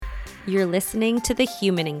You're listening to the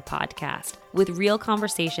Humaning Podcast with real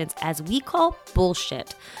conversations as we call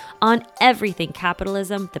bullshit on everything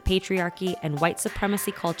capitalism, the patriarchy, and white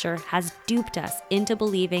supremacy culture has duped us into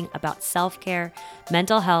believing about self-care,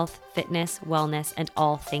 mental health, fitness, wellness, and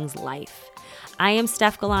all things life. I am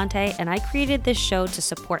Steph Galante, and I created this show to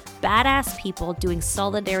support badass people doing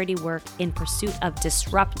solidarity work in pursuit of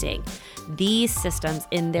disrupting these systems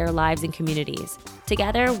in their lives and communities.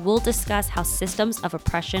 Together, we'll discuss how systems of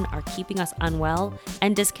oppression are keeping us unwell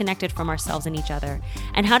and disconnected from ourselves and each other,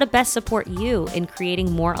 and how to best support you in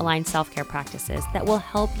creating more aligned self-care practices that will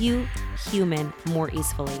help you human more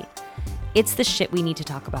easily. It's the shit we need to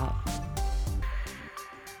talk about.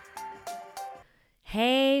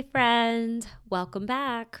 Hey friend, welcome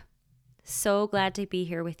back. So glad to be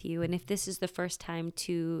here with you. And if this is the first time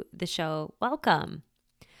to the show, welcome.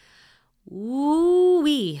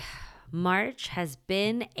 Woo-wee. March has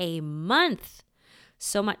been a month.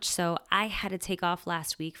 So much so I had to take off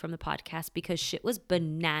last week from the podcast because shit was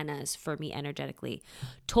bananas for me energetically.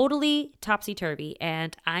 Totally topsy-turvy,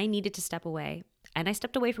 and I needed to step away. And I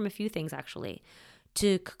stepped away from a few things actually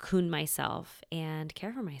to cocoon myself and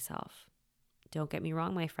care for myself. Don't get me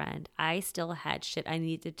wrong, my friend. I still had shit I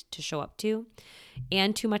needed to show up to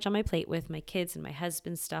and too much on my plate with my kids and my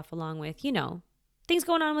husband's stuff, along with, things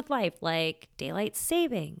going on with life like daylight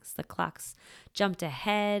savings. The clocks jumped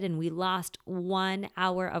ahead and we lost 1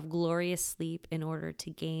 hour of glorious sleep in order to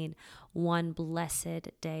gain one blessed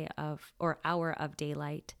hour of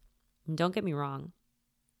daylight. And don't get me wrong.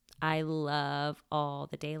 I love all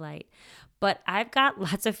the daylight, but I've got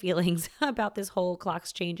lots of feelings about this whole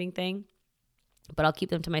clocks changing thing. But I'll keep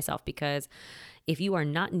them to myself because if you are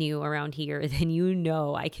not new around here, then you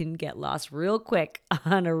know I can get lost real quick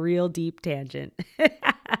on a real deep tangent.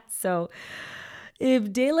 So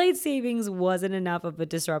if daylight savings wasn't enough of a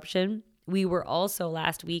disruption, we were also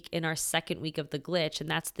last week in our second week of the glitch, and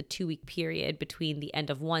that's the 2-week period between the end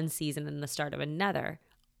of one season and the start of another.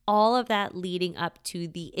 All of that leading up to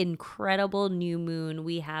the incredible new moon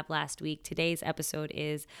we have last week. Today's episode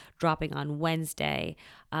is dropping on Wednesday,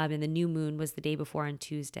 and the new moon was the day before on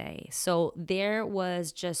Tuesday. So there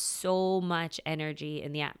was just so much energy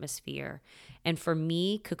in the atmosphere. And for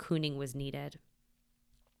me, cocooning was needed.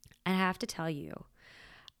 And I have to tell you,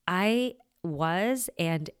 I was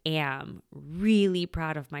and am really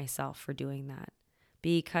proud of myself for doing that.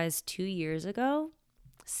 Because 2 years ago,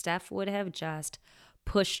 Steph would have just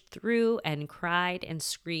pushed through and cried and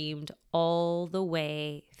screamed all the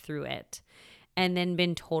way through it and then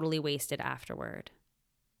been totally wasted afterward.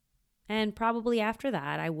 And probably after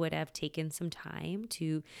that, I would have taken some time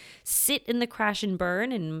to sit in the crash and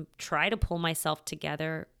burn and try to pull myself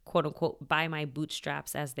together, quote unquote, by my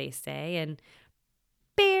bootstraps, as they say, and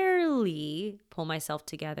barely pull myself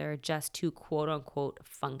together just to quote unquote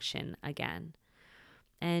function again.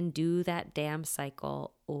 And do that damn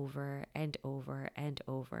cycle over and over and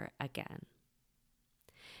over again.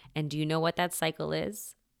 And do you know what that cycle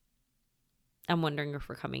is? I'm wondering if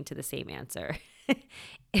we're coming to the same answer.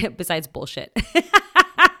 Besides bullshit.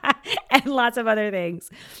 And lots of other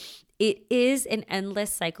things. It is an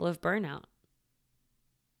endless cycle of burnout.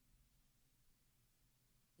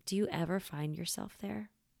 Do you ever find yourself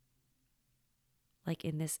there? Like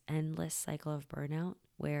in this endless cycle of burnout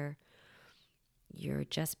where you're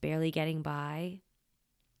just barely getting by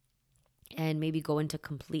and maybe go into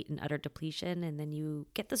complete and utter depletion, and then you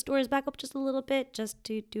get the stores back up just a little bit just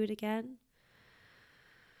to do it again.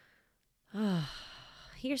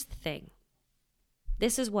 Here's the thing.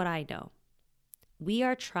 This is what I know. We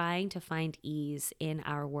are trying to find ease in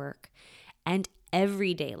our work and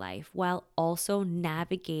everyday life while also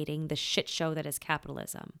navigating the shit show that is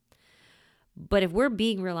capitalism. But if we're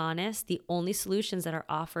being real honest, the only solutions that are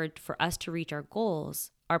offered for us to reach our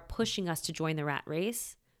goals are pushing us to join the rat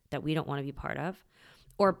race that we don't want to be part of,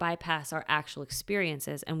 or bypass our actual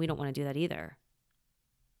experiences, and we don't want to do that either.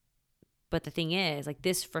 But the thing is,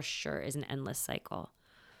 this for sure is an endless cycle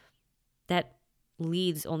that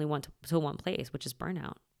leads only to one place, which is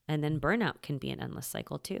burnout. And then burnout can be an endless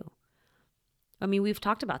cycle too. I mean, we've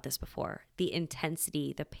talked about this before. The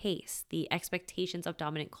intensity, the pace, the expectations of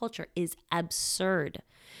dominant culture is absurd.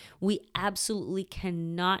 We absolutely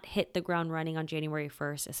cannot hit the ground running on January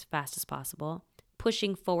 1st as fast as possible,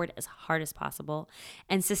 pushing forward as hard as possible,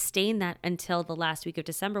 and sustain that until the last week of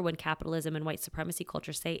December when capitalism and white supremacy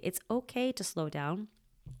culture say it's okay to slow down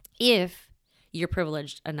if you're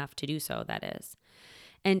privileged enough to do so, that is.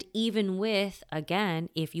 And even with, again,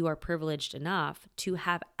 if you are privileged enough to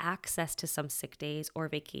have access to some sick days or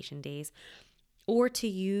vacation days, or to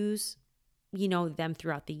use, them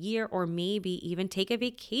throughout the year, or maybe even take a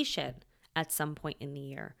vacation at some point in the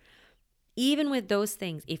year. Even with those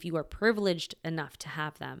things, if you are privileged enough to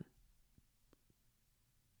have them,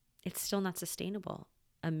 it's still not sustainable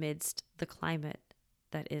amidst the climate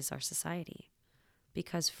that is our society.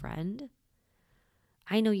 Because, friend,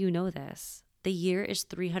 I know you know this. The year is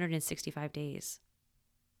 365 days.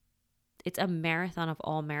 It's a marathon of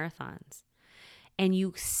all marathons. And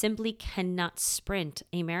you simply cannot sprint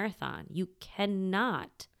a marathon. You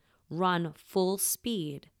cannot run full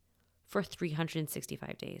speed for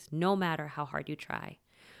 365 days, no matter how hard you try.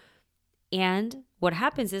 And what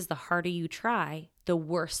happens is the harder you try, the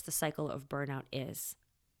worse the cycle of burnout is.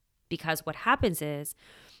 Because what happens is,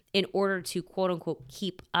 in order to quote unquote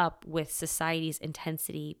keep up with society's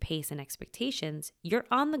intensity, pace, and expectations, you're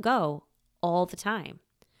on the go all the time,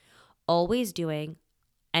 always doing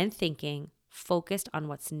and thinking, focused on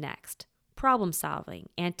what's next, problem solving,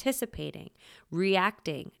 anticipating,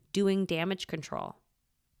 reacting, doing damage control.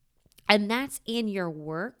 And that's in your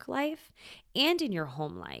work life and in your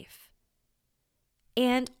home life.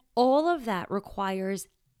 And all of that requires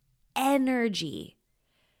energy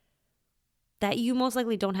that you most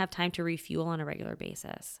likely don't have time to refuel on a regular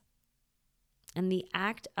basis. And the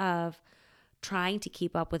act of trying to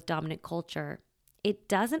keep up with dominant culture, it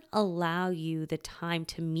doesn't allow you the time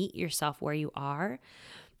to meet yourself where you are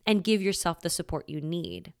and give yourself the support you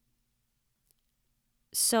need.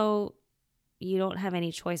 So you don't have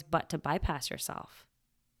any choice but to bypass yourself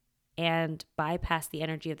and bypass the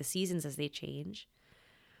energy of the seasons as they change,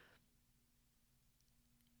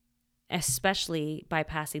 especially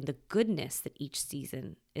bypassing the goodness that each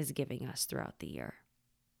season is giving us throughout the year.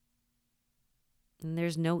 And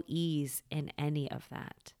there's no ease in any of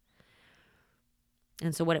that.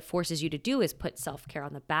 And so what it forces you to do is put self-care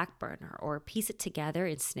on the back burner or piece it together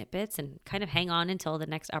in snippets and kind of hang on until the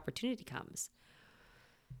next opportunity comes.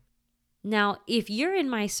 Now, if you're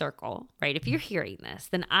in my circle, right, if you're hearing this,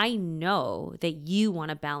 then I know that you want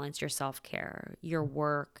to balance your self-care, your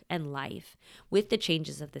work, and life with the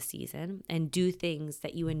changes of the season and do things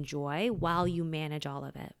that you enjoy while you manage all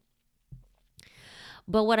of it.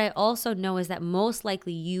 But what I also know is that most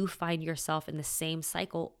likely you find yourself in the same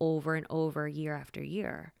cycle over and over, year after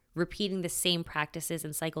year, repeating the same practices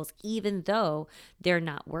and cycles, even though they're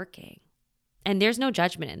not working. And there's no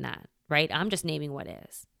judgment in that, right? I'm just naming what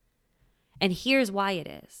is. And here's why it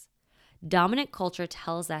is. Dominant culture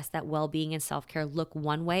tells us that well-being and self-care look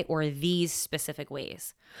one way or these specific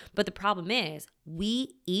ways. But the problem is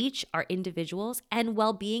we each are individuals, and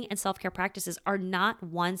well-being and self-care practices are not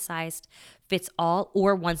one size fits all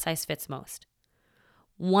or one size fits most.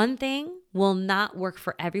 One thing will not work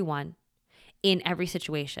for everyone in every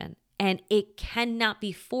situation, and it cannot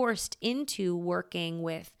be forced into working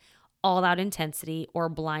with all-out intensity or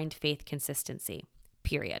blind faith consistency,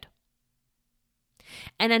 period.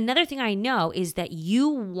 And another thing I know is that you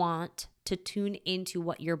want to tune into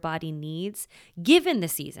what your body needs given the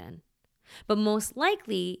season. But most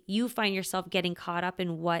likely you find yourself getting caught up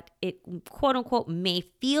in what it quote unquote may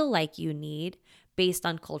feel like you need based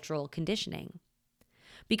on cultural conditioning.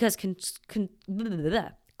 Because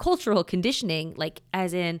cultural conditioning, like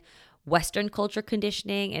as in Western culture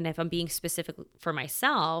conditioning, and if I'm being specific for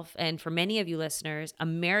myself and for many of you listeners,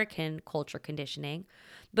 American culture conditioning,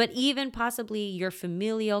 but even possibly your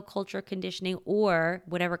familial culture conditioning or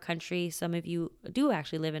whatever country, some of you do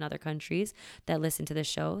actually live in other countries that listen to the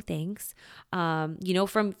show, thanks,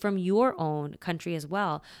 from your own country as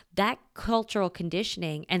well, that cultural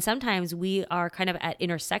conditioning, and sometimes we are kind of at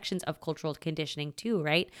intersections of cultural conditioning too,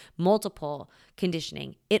 right? Multiple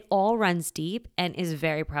conditioning. It all runs deep and is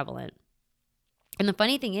very prevalent. And the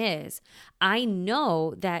funny thing is, I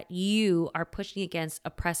know that you are pushing against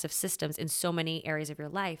oppressive systems in so many areas of your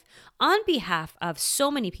life on behalf of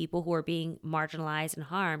so many people who are being marginalized and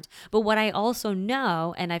harmed. But what I also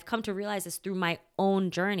know, and I've come to realize this through my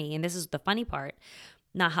own journey, and this is the funny part,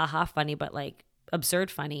 not haha funny, but like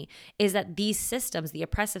absurd funny, is that these systems, the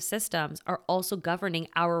oppressive systems, are also governing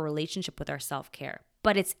our relationship with our self-care.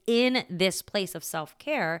 But it's in this place of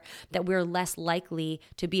self-care that we're less likely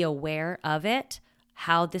to be aware of it,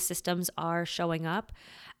 how the systems are showing up,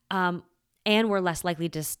 and we're less likely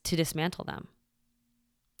to dismantle them.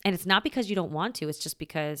 And it's not because you don't want to, it's just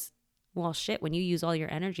because, well, shit, when you use all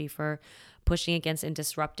your energy for pushing against and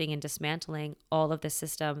disrupting and dismantling all of the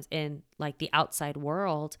systems in like the outside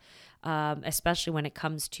world, especially when it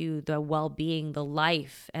comes to the well-being, the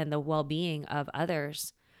life, and the well-being of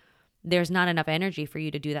others, there's not enough energy for you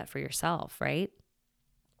to do that for yourself, right?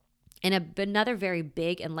 And another very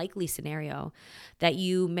big and likely scenario that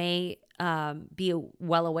you may be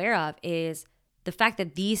well aware of is the fact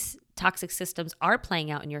that these toxic systems are playing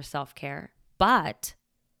out in your self-care, but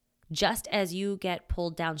Just as you get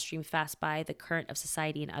pulled downstream fast by the current of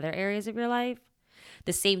society in other areas of your life,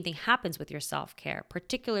 the same thing happens with your self-care,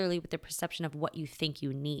 particularly with the perception of what you think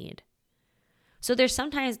you need. So there's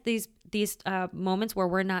sometimes these moments where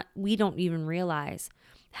we don't even realize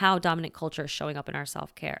how dominant culture is showing up in our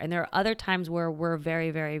self-care. And there are other times where we're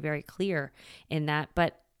very, very, very clear in that,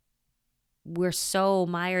 but we're so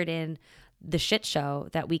mired in the shit show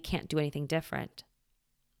that we can't do anything different,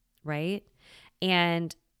 right?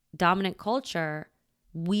 And dominant culture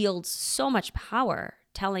wields so much power,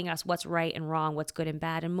 telling us what's right and wrong, what's good and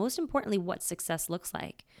bad, and most importantly, what success looks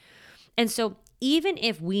like. And so even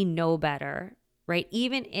if we know better, right?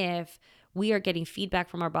 Even if we are getting feedback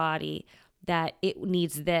from our body that it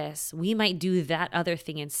needs this, we might do that other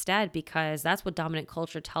thing instead because that's what dominant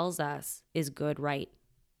culture tells us is good, right,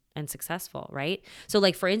 and successful, right? So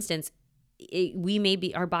like for instance,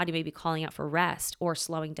 our body may be calling out for rest or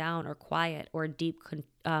slowing down or quiet or deep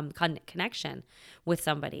connection with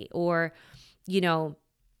somebody, or,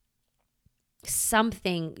 some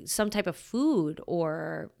type of food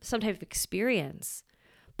or some type of experience.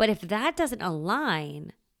 But if that doesn't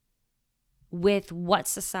align with what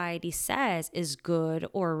society says is good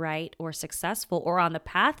or right or successful or on the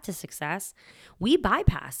path to success, we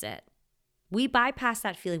bypass it. We bypass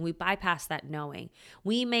that feeling. We bypass that knowing.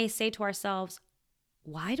 We may say to ourselves,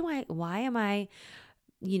 why am I,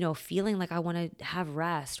 feeling like I want to have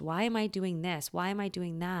rest? Why am I doing this? Why am I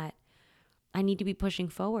doing that? I need to be pushing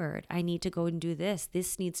forward. I need to go and do this.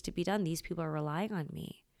 This needs to be done. These people are relying on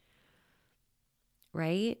me.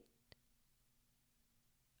 Right?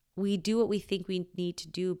 We do what we think we need to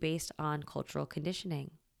do based on cultural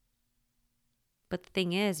conditioning. But the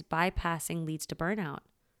thing is, bypassing leads to burnout.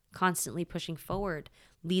 Constantly pushing forward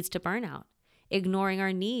leads to burnout. Ignoring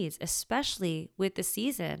our needs, especially with the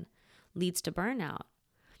season, leads to burnout.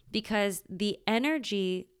 Because the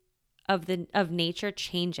energy of nature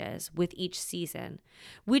changes with each season,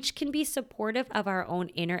 which can be supportive of our own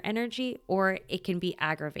inner energy, or it can be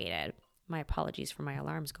aggravated. My apologies for my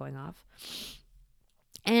alarms going off.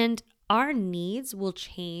 And our needs will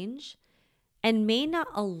change and may not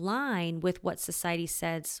align with what society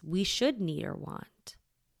says we should need or want.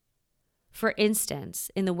 For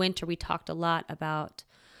instance, in the winter, we talked a lot about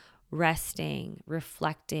resting,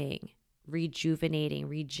 reflecting, rejuvenating,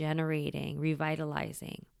 regenerating,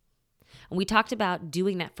 revitalizing. And we talked about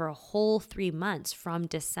doing that for a whole 3 months, from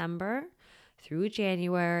December through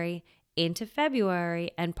January into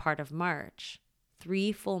February and part of March.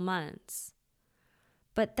 3 full months.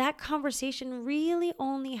 But that conversation really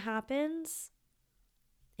only happens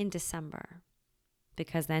in December,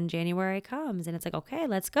 because then January comes and it's like, okay,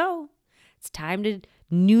 let's go. It's time to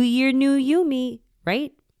new year, new you, me,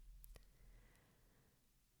 right?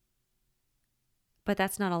 But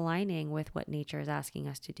that's not aligning with what nature is asking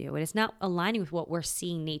us to do. And it's not aligning with what we're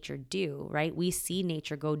seeing nature do, right? We see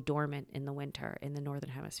nature go dormant in the winter in the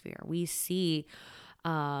Northern Hemisphere. We see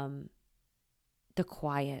the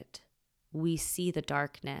quiet. We see the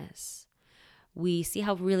darkness. We see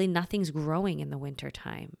how really nothing's growing in the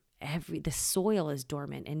wintertime. The soil is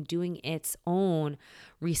dormant and doing its own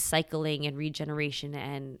recycling and regeneration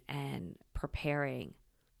and preparing.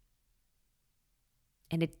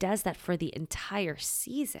 And it does that for the entire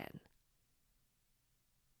season.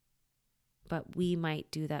 But we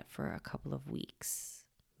might do that for a couple of weeks,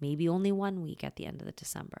 maybe only 1 week at the end of the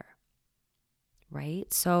December,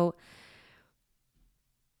 right? So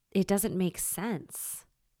it doesn't make sense.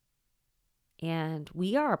 And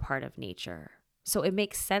we are a part of nature. So it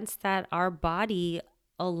makes sense that our body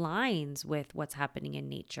aligns with what's happening in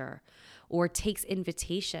nature or takes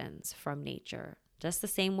invitations from nature, just the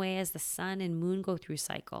same way as the sun and moon go through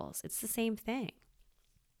cycles. It's the same thing.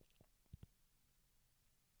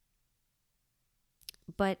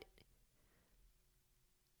 But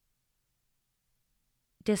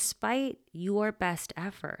despite your best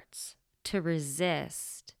efforts to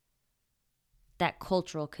resist that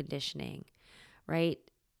cultural conditioning, right?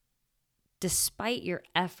 Despite your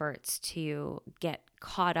efforts to get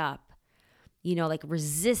caught up, like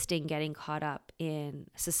resisting getting caught up in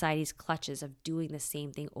society's clutches of doing the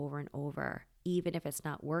same thing over and over, even if it's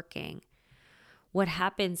not working, what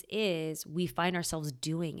happens is we find ourselves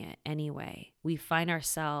doing it anyway. We find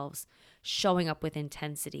ourselves showing up with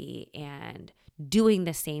intensity and doing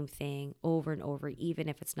the same thing over and over, even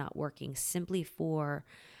if it's not working, simply for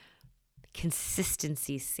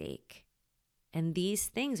consistency's sake. And these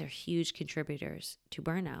things are huge contributors to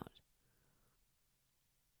burnout.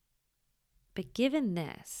 But given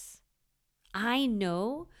this, I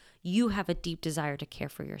know you have a deep desire to care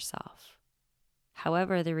for yourself.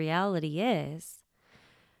 However, the reality is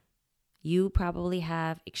You probably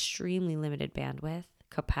have extremely limited bandwidth,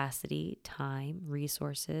 capacity, time,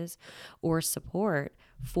 resources, or support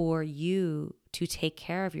for you to take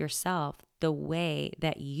care of yourself the way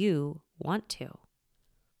that you want to.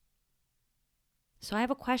 So I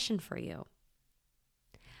have a question for you.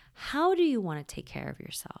 How do you want to take care of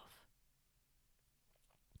yourself?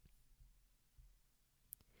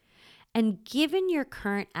 And given your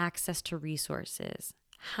current access to resources,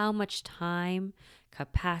 how much time,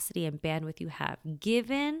 capacity, and bandwidth you have,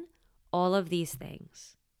 given all of these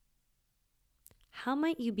things, how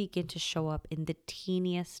might you begin to show up in the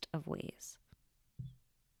teeniest of ways?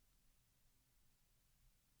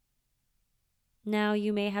 Now,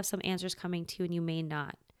 you may have some answers coming to you and you may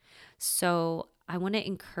not. So I want to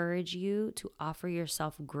encourage you to offer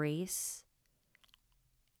yourself grace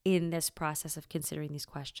in this process of considering these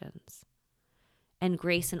questions, and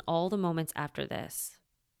grace in all the moments after this,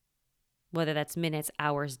 whether that's minutes,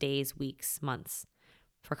 hours, days, weeks, months,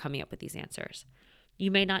 for coming up with these answers. You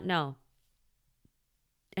may not know.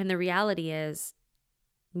 And the reality is,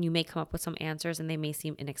 you may come up with some answers and they may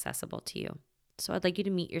seem inaccessible to you. So I'd like you to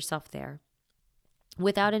meet yourself there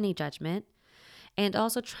without any judgment, and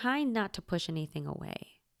also try not to push anything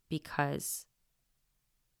away because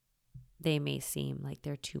they may seem like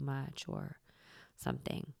they're too much or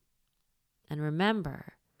something. And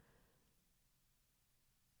remember,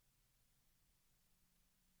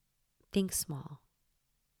 think small,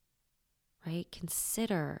 right?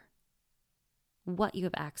 Consider what you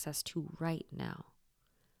have access to right now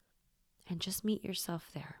and just meet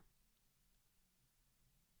yourself there.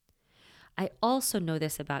 I also know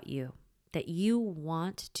this about you, that you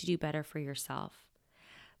want to do better for yourself,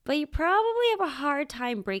 but you probably have a hard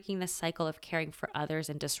time breaking the cycle of caring for others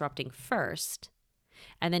and disrupting first,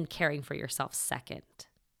 and then caring for yourself second.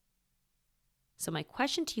 So my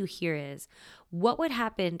question to you here is, what would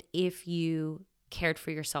happen if you cared for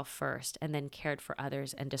yourself first and then cared for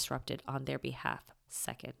others and disrupted on their behalf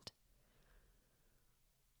second?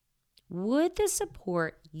 Would the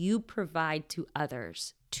support you provide to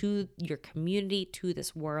others, to your community, to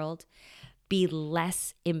this world, be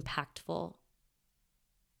less impactful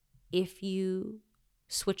if you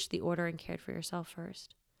switched the order and cared for yourself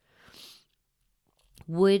first?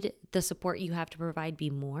 Would the support you have to provide be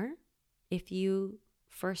more if you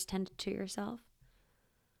first tended to yourself?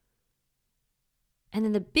 And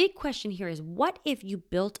then the big question here is, what if you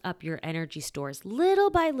built up your energy stores little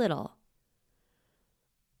by little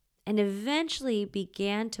and eventually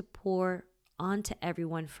began to pour onto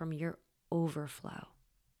everyone from your overflow?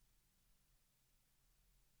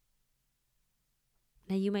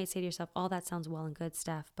 Now you might say to yourself, all that sounds well and good,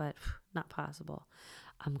 Steph, but not possible.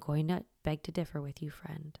 I'm going to beg to differ with you,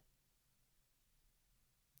 friend.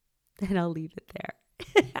 And I'll leave it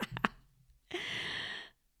there.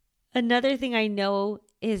 Another thing I know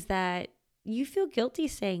is that you feel guilty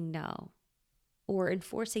saying no or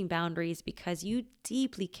enforcing boundaries because you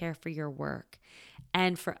deeply care for your work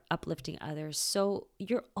and for uplifting others. So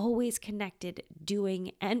you're always connected,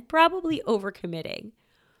 doing, and probably overcommitting.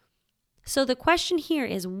 So the question here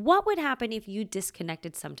is, what would happen if you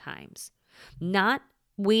disconnected sometimes? Not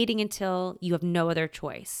waiting until you have no other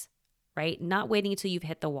choice, right? Not waiting until you've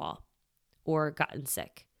hit the wall or gotten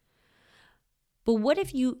sick. But what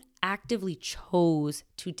if you actively chose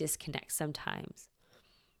to disconnect sometimes?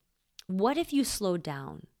 What if you slowed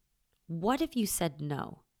down? What if you said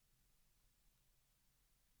no?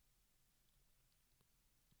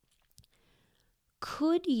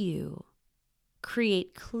 Could you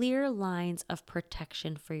create clear lines of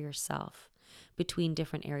protection for yourself between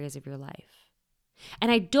different areas of your life? And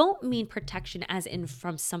I don't mean protection as in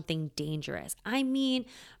from something dangerous. I mean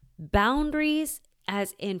boundaries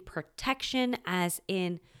as in protection, as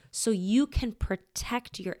in so you can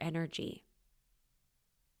protect your energy.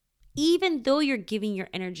 Even though you're giving your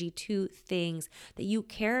energy to things that you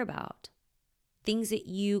care about, things that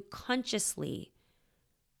you consciously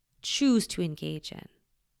choose to engage in.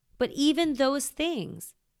 But even those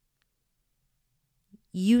things,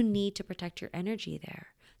 you need to protect your energy there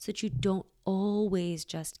so that you don't always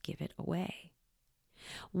just give it away.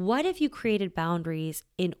 What if you created boundaries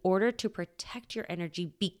in order to protect your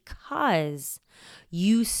energy because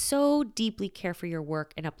you so deeply care for your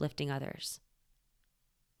work and uplifting others?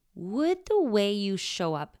 Would the way you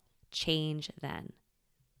show up change then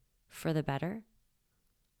for the better?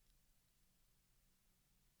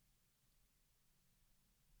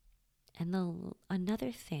 And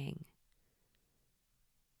another thing,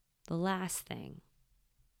 the last thing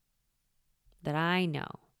that I know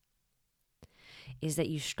is that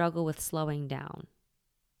you struggle with slowing down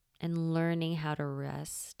and learning how to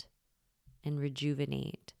rest and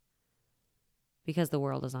rejuvenate because the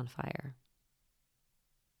world is on fire.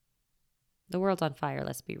 The world's on fire,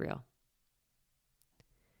 let's be real.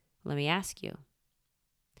 Let me ask you,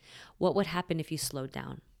 what would happen if you slowed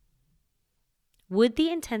down? Would the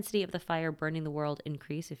intensity of the fire burning the world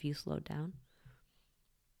increase if you slowed down?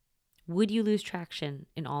 Would you lose traction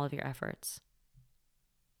in all of your efforts?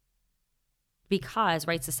 Because,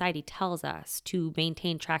 right, society tells us to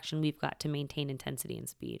maintain traction, we've got to maintain intensity and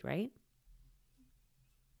speed, right?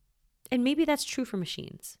 And maybe that's true for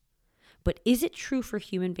machines. But is it true for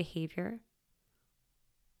human behavior?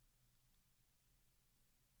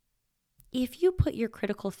 If you put your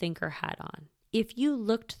critical thinker hat on, if you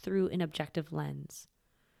looked through an objective lens,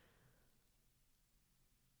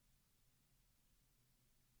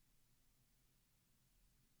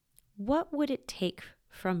 what would it take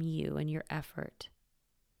from you and your effort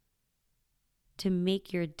to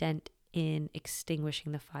make your dent in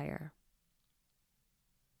extinguishing the fire?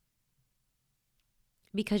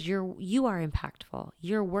 Because you are impactful,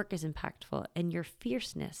 your work is impactful, and your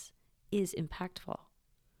fierceness is impactful.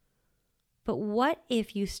 But what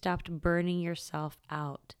if you stopped burning yourself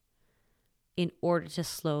out in order to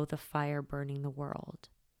slow the fire burning the world?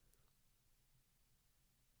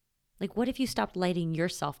 Like, what if you stopped lighting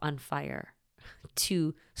yourself on fire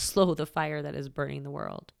to slow the fire that is burning the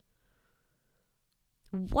world?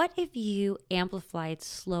 What if you amplified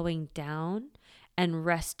slowing down and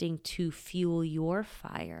resting to fuel your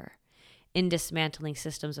fire in dismantling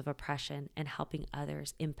systems of oppression and helping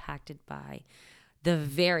others impacted by the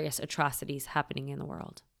various atrocities happening in the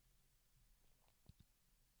world?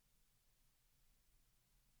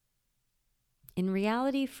 In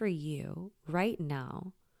reality, for you right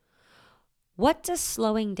now, what does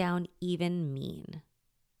slowing down even mean?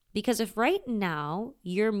 Because if right now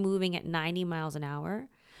you're moving at 90 miles an hour,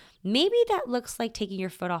 maybe that looks like taking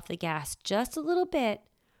your foot off the gas just a little bit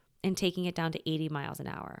and taking it down to 80 miles an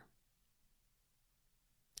hour.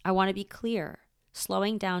 I want to be clear.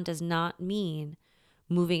 Slowing down does not mean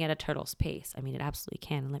moving at a turtle's pace. I mean, it absolutely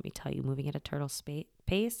can. And let me tell you, moving at a turtle's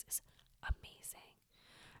pace is amazing.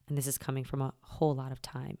 And this is coming from a whole lot of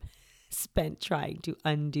time spent trying to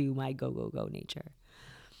undo my go, go, go nature.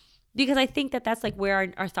 Because I think that that's like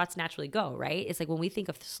where our thoughts naturally go, right? It's like when we think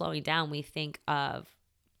of slowing down, we think of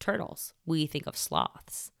turtles. We think of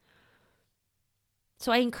sloths.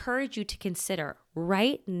 So I encourage you to consider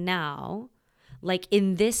right now, like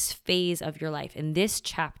in this phase of your life, in this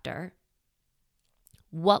chapter,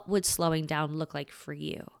 what would slowing down look like for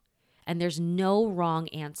you? And there's no wrong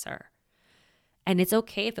answer. And it's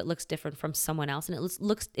okay if it looks different from someone else. And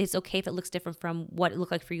it's okay if it looks different from what it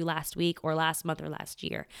looked like for you last week or last month or last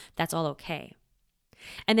year. That's all okay.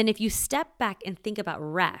 And then if you step back and think about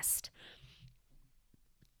rest,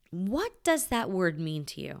 what does that word mean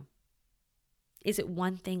to you? Is it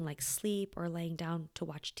one thing like sleep or laying down to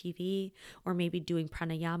watch TV or maybe doing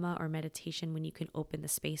pranayama or meditation when you can open the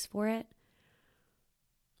space for it?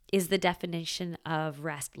 Is the definition of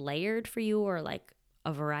rest layered for you or like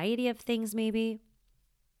a variety of things maybe?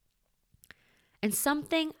 And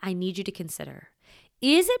something I need you to consider.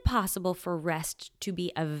 Is it possible for rest to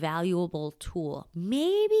be a valuable tool,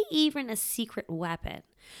 maybe even a secret weapon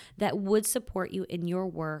that would support you in your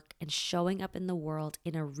work and showing up in the world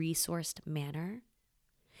in a resourced manner,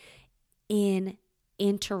 in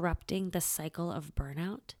interrupting the cycle of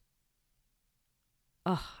burnout?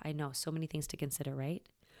 Oh, I know, so many things to consider, right?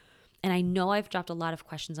 And I know I've dropped a lot of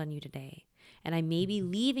questions on you today, and I may be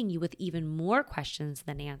leaving you with even more questions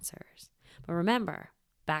than answers. But remember,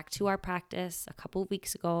 back to our practice a couple of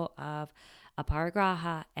weeks ago of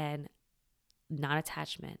aparigraha and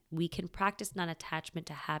non-attachment. We can practice non-attachment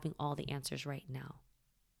to having all the answers right now.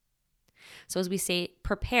 So as we say,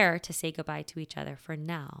 prepare to say goodbye to each other for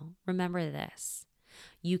now, remember this: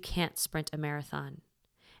 you can't sprint a marathon.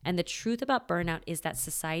 And the truth about burnout is that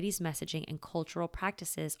society's messaging and cultural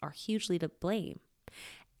practices are hugely to blame.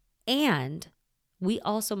 And we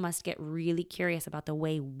also must get really curious about the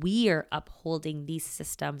way we are upholding these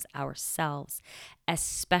systems ourselves,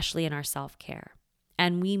 especially in our self-care.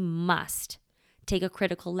 And we must take a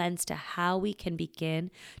critical lens to how we can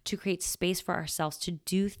begin to create space for ourselves to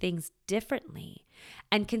do things differently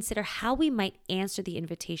and consider how we might answer the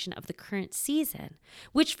invitation of the current season,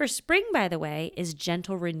 which for spring, by the way, is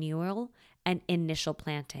gentle renewal and initial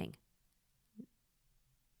planting.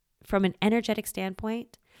 From an energetic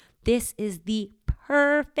standpoint, this is the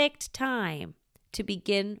perfect time to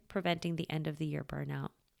begin preventing the end of the year burnout.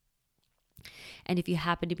 And if you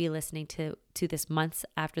happen to be listening to this months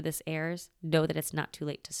after this airs, know that it's not too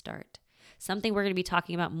late to start. Something we're going to be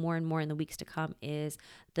talking about more and more in the weeks to come is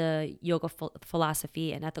the yoga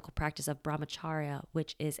philosophy and ethical practice of brahmacharya,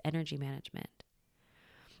 which is energy management.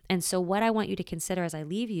 And so what I want you to consider as I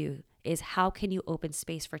leave you is how can you open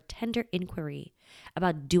space for tender inquiry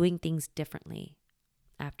about doing things differently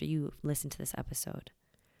after you listen to this episode.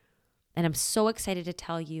 And I'm so excited to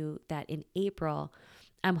tell you that in April,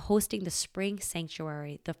 I'm hosting the Spring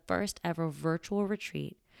Sanctuary, the first ever virtual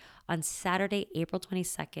retreat on Saturday, April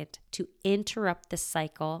 22nd, to interrupt the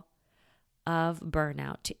cycle of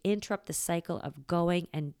burnout, to interrupt the cycle of going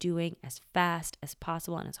and doing as fast as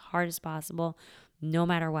possible and as hard as possible, no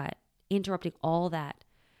matter what, interrupting all that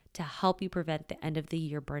to help you prevent the end of the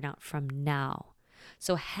year burnout from now.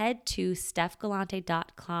 So head to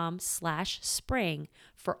stephgalante.com/spring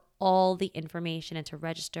for all the information and to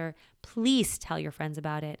register. Please tell your friends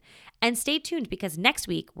about it. And stay tuned because next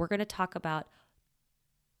week we're going to talk about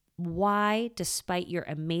why, despite your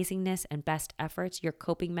amazingness and best efforts, your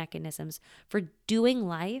coping mechanisms for doing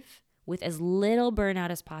life with as little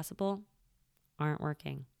burnout as possible aren't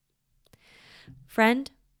working.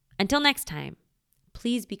 Friend, until next time,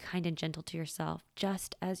 please be kind and gentle to yourself,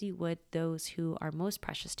 just as you would those who are most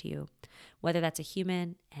precious to you, whether that's a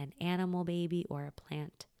human, an animal baby, or a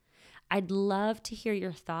plant. I'd love to hear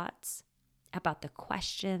your thoughts about the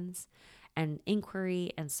questions and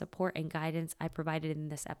inquiry and support and guidance I provided in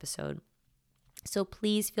this episode. So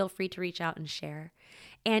please feel free to reach out and share.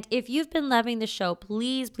 And if you've been loving the show,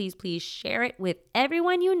 please, please, please share it with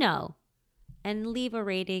everyone you know and leave a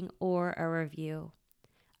rating or a review.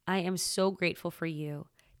 I am so grateful for you.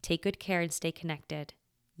 Take good care and stay connected.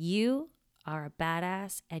 You are a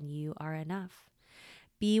badass and you are enough.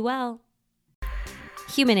 Be well.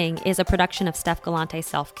 Humaning is a production of Steph Galante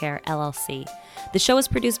Self-Care, LLC. The show is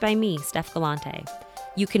produced by me, Steph Galante.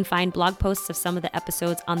 You can find blog posts of some of the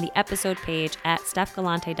episodes on the episode page at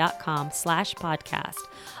stephgalante.com/podcast,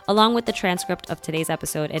 along with the transcript of today's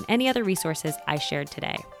episode and any other resources I shared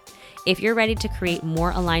today. If you're ready to create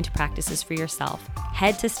more aligned practices for yourself,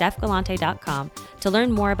 head to stephgalante.com to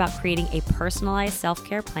learn more about creating a personalized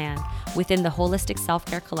self-care plan within the Holistic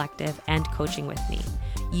Self-Care Collective and coaching with me.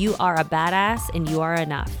 You are a badass and you are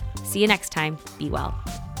enough. See you next time. Be well.